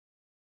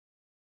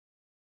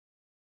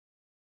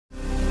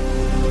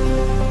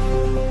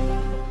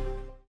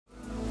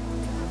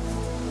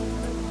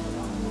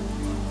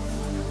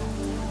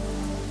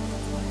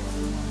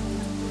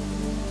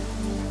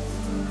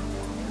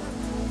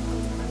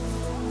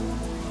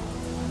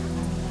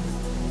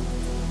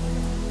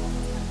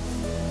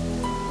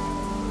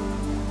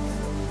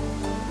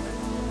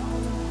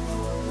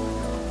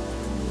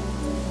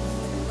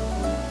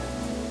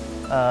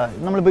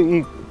നമ്മളിപ്പോൾ ഈ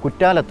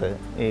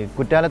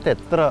കുറ്റാലത്ത്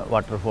എത്ര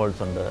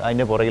വാട്ടർഫോൾസ് ഉണ്ട്?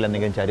 അതിൻ്റെ പുറകിൽ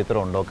എന്തെങ്കിലും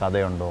ചരിത്രമുണ്ടോ,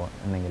 കഥയുണ്ടോ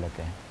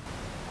എന്തെങ്കിലുമൊക്കെ?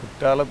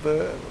 കുറ്റാലത്ത്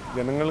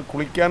ജനങ്ങൾ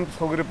കുളിക്കാൻ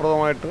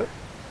സൗകര്യപ്രദമായിട്ട്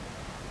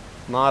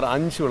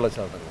 5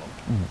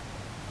 വെള്ളച്ചാട്ടങ്ങളാണ്.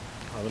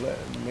 അതിൽ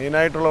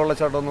മെയിനായിട്ടുള്ള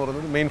വെള്ളച്ചാട്ടം എന്ന്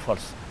പറയുന്നത് മെയിൻ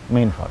ഫാൾസ്.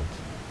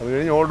 അത്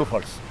കഴിഞ്ഞ് ഓൾഡ്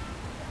ഫാൾസ്,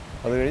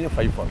 അത് കഴിഞ്ഞ്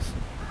 5 ഫാൾസ്.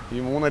 ഈ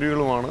 3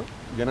 അരുവികളുമാണ്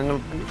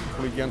ജനങ്ങൾക്ക്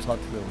കുളിക്കാൻ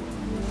സാധ്യതയുള്ളത്.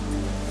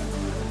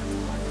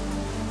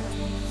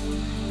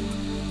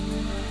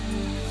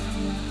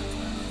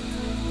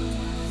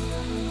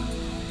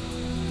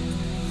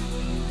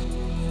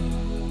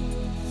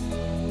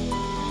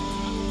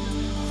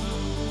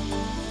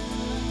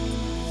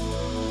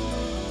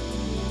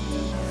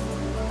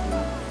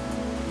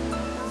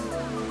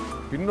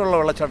 പിന്നുള്ള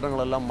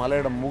വെള്ളച്ചാട്ടങ്ങളെല്ലാം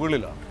മലയുടെ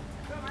മുകളിലാണ്.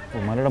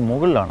 മലയുടെ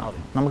മുകളിലാണ്.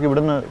 നമുക്ക്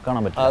ഇവിടുന്ന്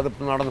കാണാൻ പറ്റും. അത്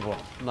നടന്നു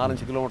പോകണം,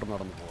 4-5 കിലോമീറ്റർ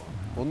നടന്നു പോകണം.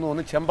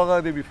 ഒന്ന്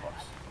ചെമ്പകാദേവി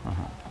ഫാൾസ്,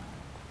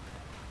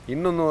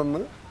 ഇന്നൊന്ന്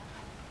വന്ന്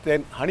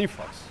ഹണി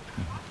ഫാൾസ്.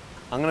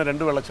 അങ്ങനെ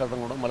 2 വെള്ളച്ചാട്ടം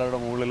കൂടെ മലയുടെ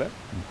മുകളിൽ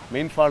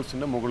മെയിൻ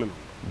ഫാൾസിൻ്റെ മുകളിലുണ്ട്.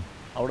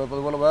 അവിടെ ഇപ്പോൾ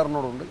അതുപോലെ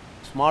വേറൊന്നുകൂടെ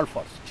സ്മാൾ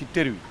ഫാൾസ്,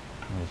 ചിറ്റരുവി.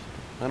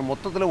 അങ്ങനെ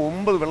മൊത്തത്തിൽ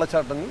 9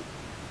 വെള്ളച്ചാട്ടങ്ങൾ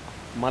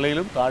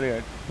മലയിലും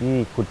താഴെയായിട്ട് ഈ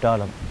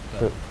കുറ്റാലം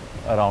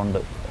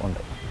അറൗണ്ട്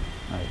ഉണ്ട്.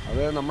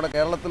 അത് നമ്മുടെ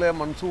കേരളത്തിലെ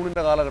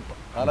മൺസൂണിൻ്റെ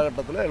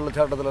കാലഘട്ടത്തിൽ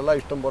വെള്ളച്ചാട്ടത്തിലെല്ലാം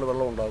ഇഷ്ടംപോലെ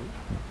വെള്ളം ഉണ്ടാകും.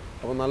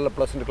 അപ്പോൾ നല്ല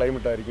പ്ലസൻറ്റ്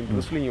ക്ലൈമറ്റ് ആയിരിക്കും,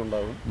 ഡ്രിസ്ലിംഗ്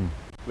ഉണ്ടാകും,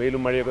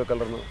 വെയിലും മഴയൊക്കെ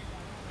കലർന്ന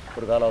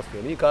ഒരു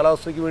കാലാവസ്ഥയാണ്. ഈ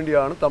കാലാവസ്ഥയ്ക്ക്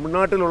വേണ്ടിയാണ്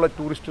തമിഴ്നാട്ടിലുള്ള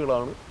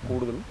ടൂറിസ്റ്റുകളാണ്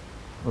കൂടുതലും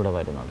ഇവിടെ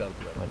വരുന്നത്.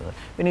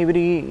 പിന്നെ ഇവർ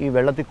ഈ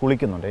വെള്ളത്തിൽ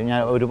കുളിക്കുന്നുണ്ട്.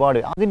 ഞാൻ ഒരുപാട്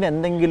അതിൻ്റെ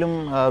എന്തെങ്കിലും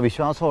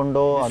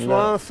വിശ്വാസമുണ്ടോ?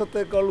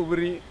 വിശ്വാസത്തെക്കാൾ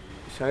ഉപരി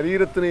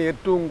ശരീരത്തിന്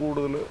ഏറ്റവും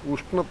കൂടുതൽ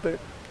ഉഷ്ണത്തെ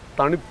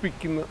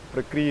തണുപ്പിക്കുന്ന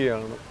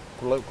പ്രക്രിയയാണ്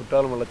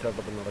കുറ്റാലം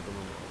വെള്ളച്ചാട്ടത്തിൽ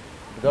നടക്കുന്നത്.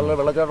 കുറ്റാലം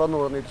വെള്ളച്ചാട്ടം എന്ന്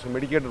പറഞ്ഞാൽ it's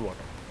medicated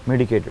water,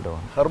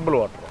 herbal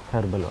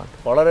water.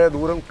 വളരെ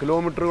ദൂരം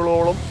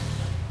കിലോമീറ്ററുകളോളം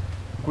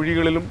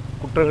കുഴികളിലും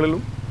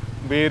കുട്ടകളിലും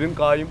വേരും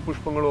കായും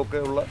പുഷ്പങ്ങളും ഒക്കെ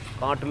ഉള്ള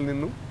കാട്ടിൽ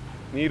നിന്നും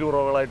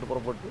നീരുറവകളായിട്ട്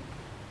പുറപ്പെട്ട്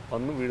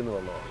വന്ന് വീഴുന്ന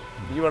വെള്ളമാണ്.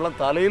 ഈ വെള്ളം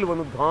തലയിൽ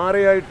വന്ന്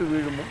ധാരയായിട്ട്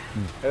വീഴുമ്പോൾ,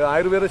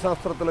 ആയുർവേദ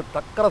ശാസ്ത്രത്തിലെ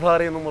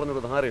തക്രധാര എന്നും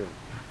പറഞ്ഞൊരു ധാരയുണ്ട്.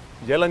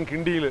 ജലം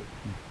കിണ്ടിയിൽ,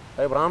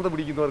 അതായത് ഭ്രാന്ത്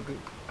പിടിക്കുന്നവർക്ക്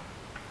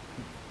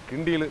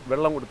കിണ്ടിയിൽ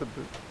വെള്ളം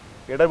കൊടുത്തിട്ട്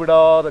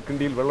ഇടവിടാതെ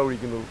കിണ്ടിയിൽ വെള്ളം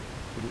ഒഴിക്കുന്നത്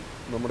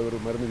നമ്മുടെ ഒരു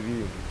മരുന്ന്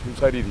രീതിയുണ്ട്,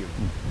 ചികിത്സാ രീതിയുണ്ട്.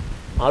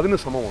 അതിന്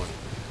സമമാണ്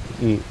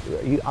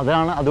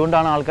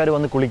അതുകൊണ്ടാണ് ആൾക്കാർ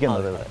വന്ന്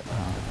കുളിക്കുന്നത്.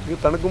 ഇത്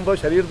തണുക്കുമ്പോൾ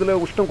ശരീരത്തിലെ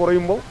ഉഷ്ണം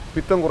കുറയുമ്പോൾ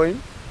പിത്തം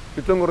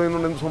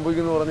കുറയുന്നുണ്ട്. എന്ത്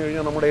സംഭവിക്കുന്നു പറഞ്ഞു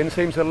കഴിഞ്ഞാൽ നമ്മുടെ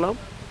എൻസൈംസ് എല്ലാം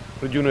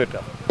റിജുനേറ്റ്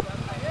ആകും.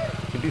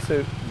 ഇറ്റ് ഈസ് എ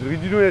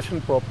റിജുനേഷൻ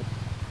പ്രോപ്പർ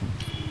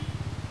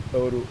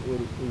ഒരു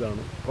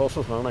ഇതാണ്,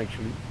 പ്രോസസ്സാണ്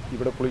ആക്ച്വലി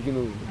ഇവിടെ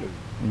കുളിക്കുന്നത്.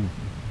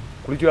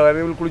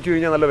 ആരെങ്കിലും കുളിച്ചു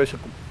കഴിഞ്ഞാൽ നല്ല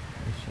വിശക്കും,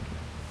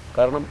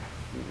 കാരണം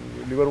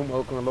ലിവറും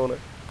അതൊക്കെ നല്ലപോലെ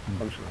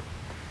ഫങ്ഷനാണ്.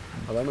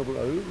 അതാണ്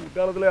അത്.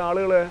 കുറ്റാലത്തിലെ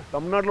ആളുകളെ,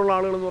 തമിഴ്നാട്ടിലുള്ള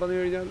ആളുകളെന്ന് പറഞ്ഞു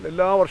കഴിഞ്ഞാൽ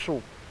എല്ലാ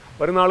വർഷവും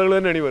വരുന്ന ആളുകൾ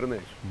തന്നെയാണ് ഈ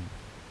വരുന്നത്.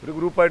 ഒരു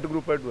ഗ്രൂപ്പായിട്ട്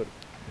വരും,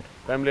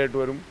 ഫാമിലിയായിട്ട്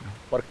വരും,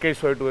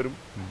 വർക്കേഴ്സുമായിട്ട് വരും,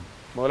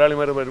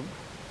 മുതലാളിമാർ വരും,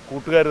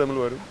 കൂട്ടുകാർ തമ്മിൽ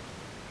വരും.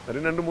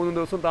 അതിന് 2-3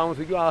 ദിവസം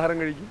താമസിക്കും, ആഹാരം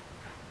കഴിക്കും,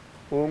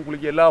 പോകും,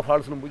 കുളിക്കും, എല്ലാ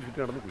ഫാൾസിനും പോയി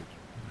ചുറ്റി നടന്ന് കുളിക്കും.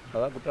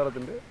 അതാണ്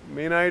കുറ്റാലത്തിൻ്റെ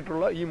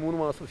മെയിനായിട്ടുള്ള ഈ 3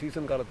 മാസം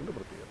സീസൺ കാലത്തിൻ്റെ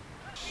പ്രത്യേകത.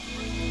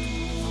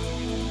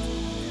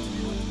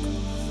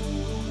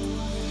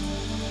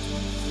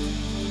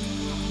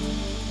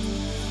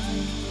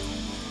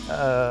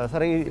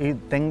 സാറേ, ഈ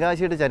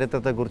തെങ്കാശിയുടെ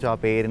ചരിത്രത്തെക്കുറിച്ച്, ആ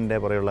പേരിൻ്റെ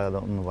പുറയുള്ള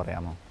ഒന്ന്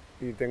പറയാമോ?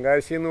 ഈ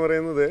തെങ്കാശി എന്ന്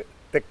പറയുന്നത്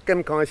തെക്കൻ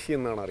കാശി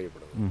എന്നാണ്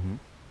അറിയപ്പെടുന്നത്.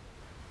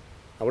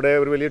 അവിടെ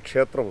ഒരു വലിയ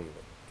ക്ഷേത്രമുണ്ട്.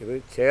 ഇത്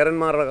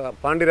ചേരന്മാരുടെ,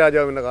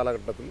 പാണ്ഡ്യരാജാവിൻ്റെ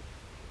കാലഘട്ടത്തിൽ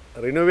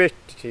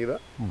റിനോവേറ്റ് ചെയ്ത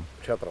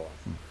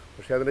ക്ഷേത്രമാണ്.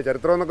 പക്ഷേ അതിൻ്റെ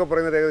ചരിത്രം എന്നൊക്കെ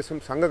പറയുന്നത് ഏകദേശം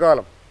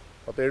സംഘകാലം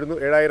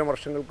 7,000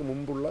 വർഷങ്ങൾക്ക്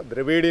മുമ്പുള്ള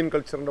ദ്രവിഡിയൻ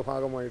കൾച്ചറിൻ്റെ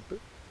ഭാഗമായിട്ട്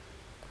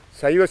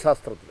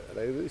ശൈവശാസ്ത്രത്തിൽ,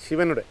 അതായത്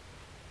ശിവനുടെ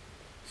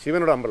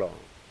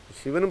അമ്പലമാണ്.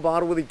 ശിവനും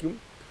പാർവതിക്കും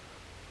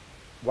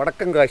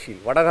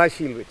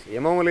വടകാശിയിൽ വെച്ച്,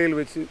 യമമലയിൽ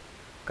വെച്ച്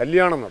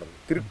കല്യാണം നടന്നു.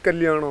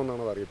 തിരുക്കല്യാണം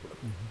എന്നാണ് അത്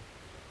അറിയപ്പെടുന്നത്.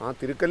 ആ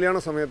തിരുക്കല്യാണ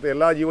സമയത്ത്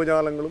എല്ലാ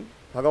ജീവജാലങ്ങളും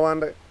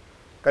ഭഗവാന്റെ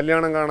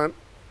കല്യാണം കാണാൻ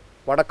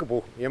വടക്ക്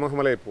പോകും,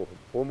 യമഹമലയിൽ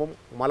പോകുമ്പം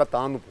മല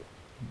താന്നു പോകും.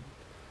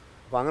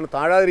 അപ്പോൾ അങ്ങനെ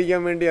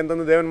താഴാതിരിക്കാൻ വേണ്ടി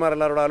എന്തെന്ന്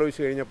ദേവന്മാരെല്ലാവരോടും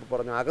ആലോചിച്ച് കഴിഞ്ഞപ്പോൾ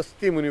പറഞ്ഞു,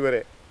 അഗസ്ത്യ മുനി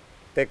വരെ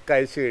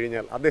തെക്കയച്ചു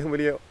കഴിഞ്ഞാൽ, അദ്ദേഹം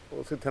വലിയ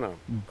സിദ്ധനാണ്,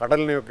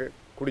 കടലിനെയൊക്കെ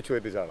കുടിച്ചു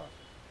പറ്റിച്ച ആളാണ്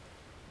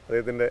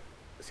അദ്ദേഹത്തിൻ്റെ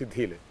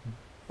സിദ്ധിയിൽ.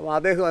 അപ്പോൾ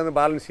അദ്ദേഹം അതിന്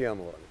ബാലൻസ്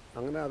ചെയ്യാമെന്ന് പറഞ്ഞു.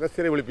 അങ്ങനെ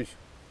അഗസ്ത്യരെ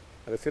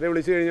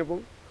വിളിച്ചു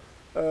കഴിഞ്ഞപ്പം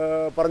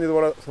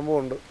പറഞ്ഞതുപോലെ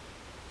സംഭവമുണ്ട്.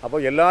 അപ്പോൾ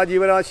എല്ലാ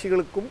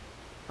ജീവരാശികൾക്കും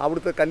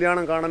അവിടുത്തെ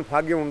കല്യാണം കാണാൻ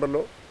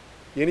ഭാഗ്യമുണ്ടല്ലോ,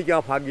 എനിക്ക് ആ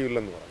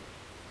ഭാഗ്യമില്ലെന്ന് പറഞ്ഞു.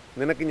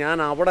 നിനക്ക് ഞാൻ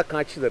അവിടെ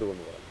കാഴ്ച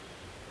തരുമെന്ന് പറഞ്ഞു.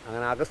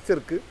 അങ്ങനെ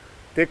അഗസ്ത്യർക്ക്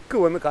തെക്ക്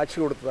വന്ന് കാഴ്ച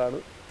കൊടുത്തതാണ്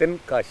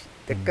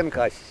തെക്കൻ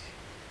കാശി.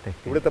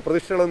 ഇവിടുത്തെ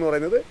പ്രതിഷ്ഠകളെന്ന്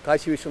പറയുന്നത്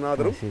കാശി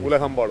വിശ്വനാഥരും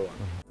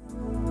ഉലഹമ്പാളുമാണ്.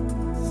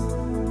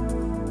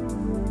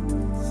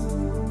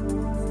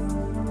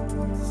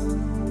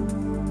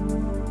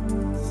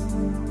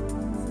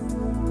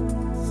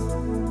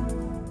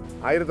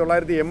 ആയിരത്തി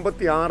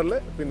 1986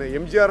 പിന്നെ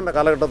MGRൻ്റെ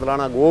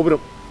കാലഘട്ടത്തിലാണ് ആ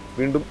ഗോപുരം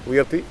വീണ്ടും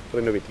ഉയർത്തി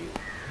റിനോവേറ്റ് ചെയ്തത്.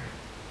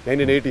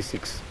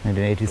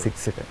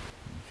 1986.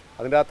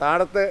 അതിൻ്റെ ആ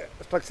താഴത്തെ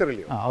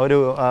സ്ട്രക്ചറില്ലേ,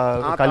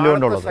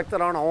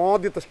 സ്ട്രക്ചറാണ്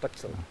ആദ്യത്തെ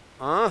സ്ട്രക്ചർ.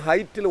 ആ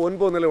ഹൈറ്റിൽ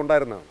 9 നില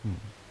ഉണ്ടായിരുന്നതാണ്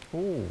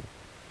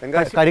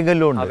തെങ്കാശി.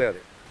 കരിങ്കല്ലുണ്ട്.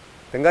 അതെ.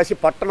 തെങ്കാശി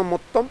പട്ടണം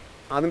മൊത്തം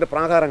അതിൻ്റെ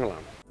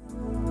പ്രാകാരങ്ങളാണ്.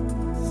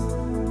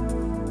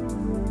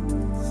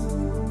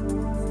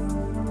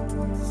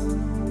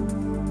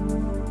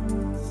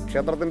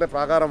 ക്ഷേത്രത്തിൻ്റെ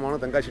പ്രാകാരമാണ്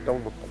തെങ്കാശി ടൗൺ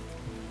മൊത്തം.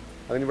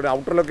 അതിനിവിടെ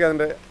ഔട്ടറിലൊക്കെ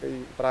അതിൻ്റെ ഈ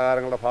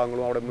പ്രാകാരങ്ങളുടെ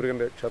ഭാഗങ്ങളും അവിടെ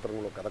മുരുകൻ്റെ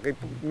ക്ഷേത്രങ്ങളൊക്കെ അതൊക്കെ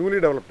ഇപ്പം ന്യൂലി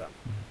ഡെവലപ്ഡാണ്.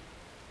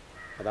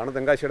 അതാണ്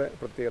തെങ്കാശിയുടെ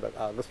പ്രത്യേകത.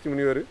 അഗസ്ത്യ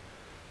മുനിവർ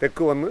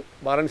തെക്ക് വന്ന്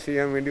ബാലൻസ്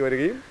ചെയ്യാൻ വേണ്ടി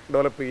വരികയും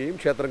ഡെവലപ്പ് ചെയ്യുകയും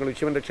ക്ഷേത്രങ്ങൾ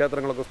ശിവൻ്റെ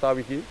ക്ഷേത്രങ്ങളൊക്കെ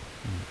സ്ഥാപിക്കുകയും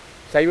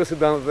ശൈവ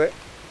സിദ്ധാന്തത്തെ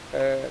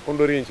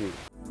കൊണ്ടുവരികയും ചെയ്തു.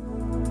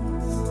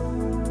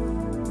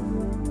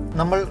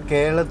 നമ്മൾ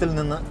കേരളത്തിൽ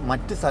നിന്ന്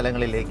മറ്റ്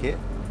സ്ഥലങ്ങളിലേക്ക്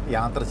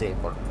യാത്ര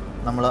ചെയ്യുമ്പോൾ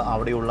നമ്മൾ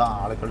അവിടെയുള്ള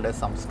ആളുകളുടെ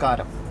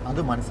സംസ്കാരം അത്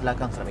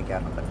മനസ്സിലാക്കാൻ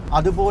ശ്രമിക്കാറുണ്ട്.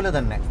 അതുപോലെ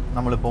തന്നെ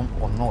നമ്മളിപ്പം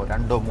 1,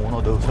 2,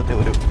 3 ദിവസത്തെ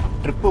ഒരു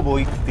ട്രിപ്പ്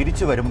പോയി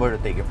തിരിച്ചു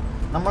വരുമ്പോഴത്തേക്കും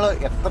നമ്മൾ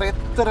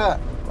എത്ര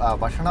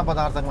ഭക്ഷണ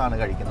പദാർത്ഥങ്ങളാണ്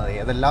കഴിക്കുന്നത്,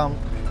 ഏതെല്ലാം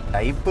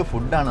ടൈപ്പ്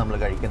ഫുഡാണ് നമ്മൾ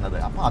കഴിക്കുന്നത്.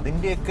 അപ്പോൾ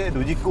അതിൻ്റെയൊക്കെ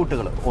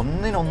രുചിക്കൂട്ടുകൾ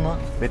ഒന്നിനൊന്ന്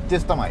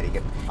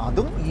വ്യത്യസ്തമായിരിക്കും.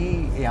 അതും ഈ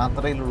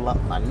യാത്രയിലുള്ള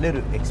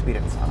നല്ലൊരു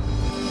എക്സ്പീരിയൻസ് ആണ്.